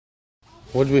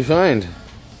What did we find?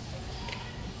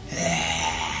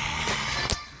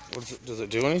 Does it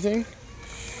do anything?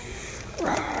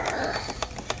 Wow,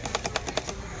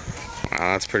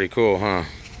 that's pretty cool, huh?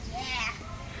 Yeah.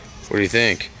 What do you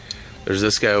think? There's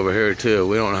this guy over here too.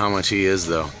 We don't know how much he is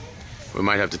though. We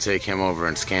might have to take him over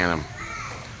and scan him.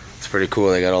 It's pretty cool.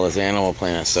 They got all this Animal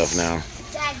Planet stuff now.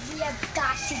 Dad, we have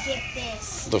got to get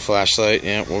this. The flashlight?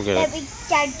 Yeah, we'll get it.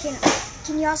 Dad,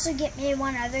 can you also get me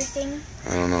one other thing?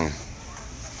 I don't know.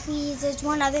 Please, there's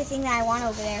one other thing that I want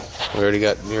over there. We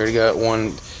already got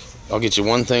one. I'll get you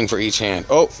one thing for each hand.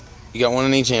 Oh, you got one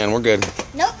in each hand. We're good.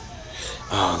 Nope.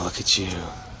 Oh, look at you.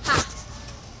 Ha.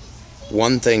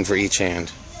 One thing for each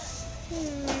hand.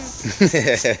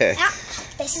 Ah,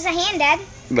 this is a hand, Dad.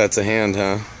 That's a hand,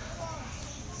 huh?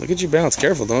 Look at you bounce.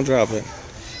 Careful, don't drop it.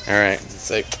 All right. It's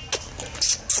like...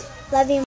 Love you.